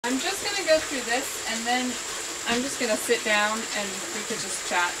I'm just going to go through this, and then I'm just going to sit down and we could just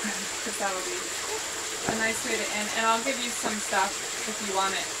chat, because that'll be a nice way to end. And I'll give you some stuff if you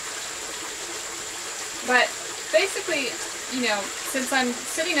want it. But basically, you know, since I'm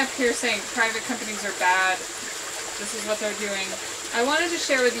sitting up here saying private companies are bad, this is what they're doing, I wanted to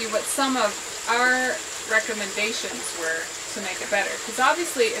share with you what some of our recommendations were to make it better. Because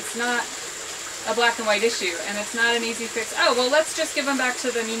obviously it's not a black and white issue, and it's not an easy fix. Oh, well, let's just give them back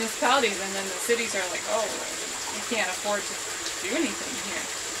to the municipalities, and then the cities are like, oh, we can't afford to do anything here.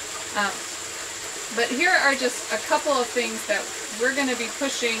 But here are just a couple of things that we're going to be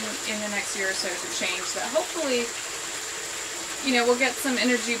pushing in the next year or so to change, that hopefully, you know, we'll get some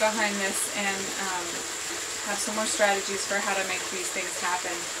energy behind this and have some more strategies for how to make these things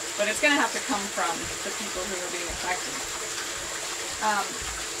happen. But it's going to have to come from the people who are being affected.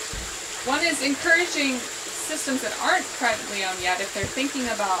 One is encouraging systems that aren't privately owned yet, if they're thinking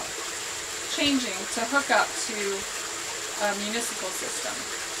about changing, to hook up to a municipal system.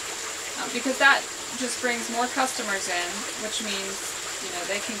 Because that just brings more customers in, which means, you know,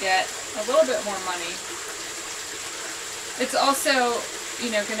 they can get a little bit more money. It's also,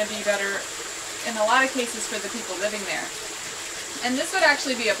 you know, going to be better in a lot of cases for the people living there. And this would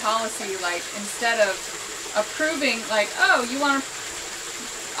actually be a policy, like, instead of approving, like, oh, you want to,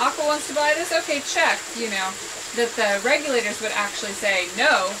 Aqua wants to buy this? Okay, check, you know, that the regulators would actually say,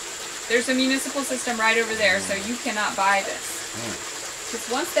 no, there's a municipal system right over there, so you cannot buy this. Because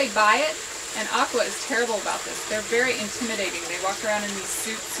once they buy it, and Aqua is terrible about this, they're very intimidating. They walk around in these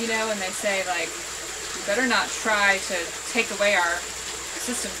suits, you know, and they say, like, you better not try to take away our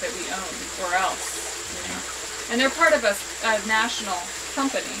systems that we own, or else, you know. And they're part of a national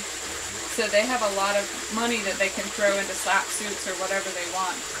company, so they have a lot of money that they can throw into slap suits or whatever they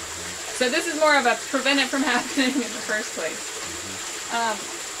want. So this is more of a prevent it from happening in the first place.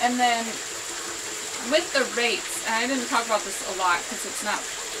 And then with the rates, and I didn't talk about this a lot because it's not,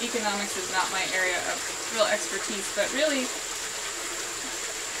 economics is not my area of real expertise, but really,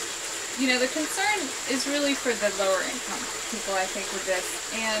 you know, the concern is really for the lower income people, I think, with this,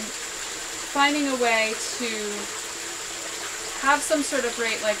 and finding a way to have some sort of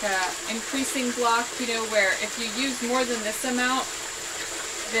rate, like a increasing block, you know, where if you use more than this amount,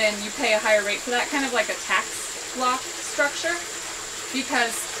 then you pay a higher rate for that, kind of like a tax block structure,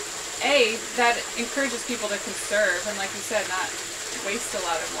 because A, that encourages people to conserve, and like you said, not waste a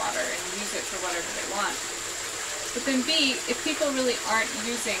lot of water and use it for whatever they want. But then B, if people really aren't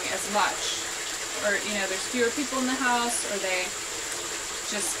using as much, or, you know, there's fewer people in the house, or they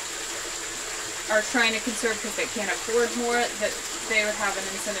just are trying to conserve because they can't afford more, that they would have an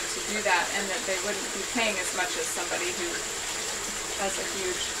incentive to do that, and that they wouldn't be paying as much as somebody who has a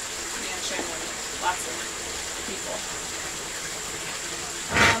huge mansion and lots of people.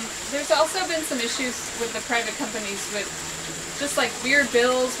 There's also been some issues with the private companies with just like weird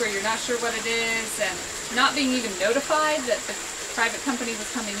bills where you're not sure what it is, and not being even notified that the private company was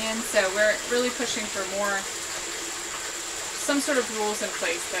coming in. So we're really pushing for some sort of rules in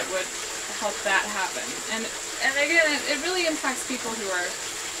place that would help that happen. And again, it really impacts people who are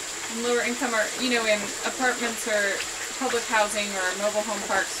in lower income, or, you know, in apartments or public housing or mobile home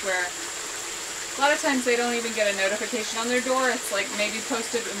parks, where a lot of times they don't even get a notification on their door. It's like maybe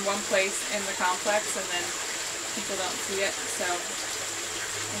posted in one place in the complex, and then people don't see it. So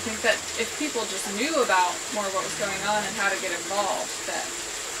I think that if people just knew about more what was going on and how to get involved, that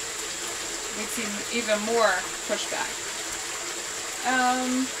we'd see even more pushback.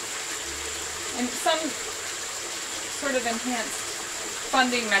 And some sort of enhanced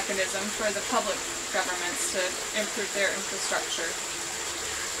funding mechanism for the public governments to improve their infrastructure.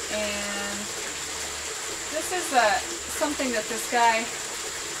 And this is something that this guy,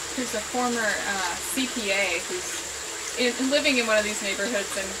 who's a former CPA, who's living in one of these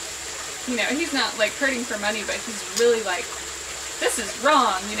neighborhoods, and, you know, he's not like hurting for money, but he's really like, this is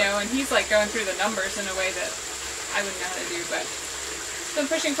wrong, you know, and he's like going through the numbers in a way that I wouldn't know how to do. But so I'm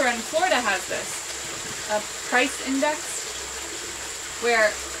pushing for, and Florida has this, a price index,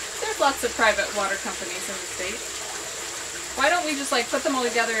 where there's lots of private water companies in the state. Why don't we just like put them all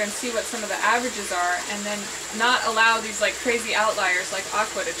together and see what some of the averages are, and then not allow these like crazy outliers like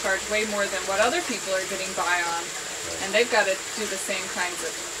Aqua to charge way more than what other people are getting by on, and they've got to do the same kinds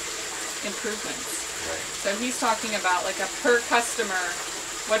of improvements. Right. So he's talking about like a per customer,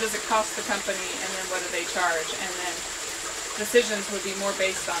 what does it cost the company, and then what do they charge, and then decisions would be more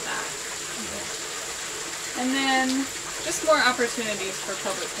based on that. And then just more opportunities for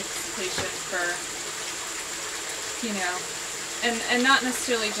public participation, for, you know, and not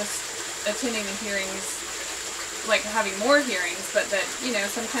necessarily just attending the hearings, like having more hearings, but that, you know,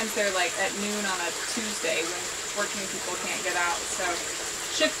 sometimes they're like at noon on a Tuesday when working people can't get out. So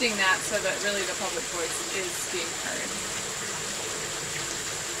shifting that so that really the public voice is being heard.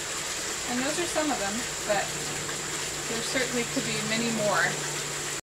 And those are some of them, but there certainly could be many more.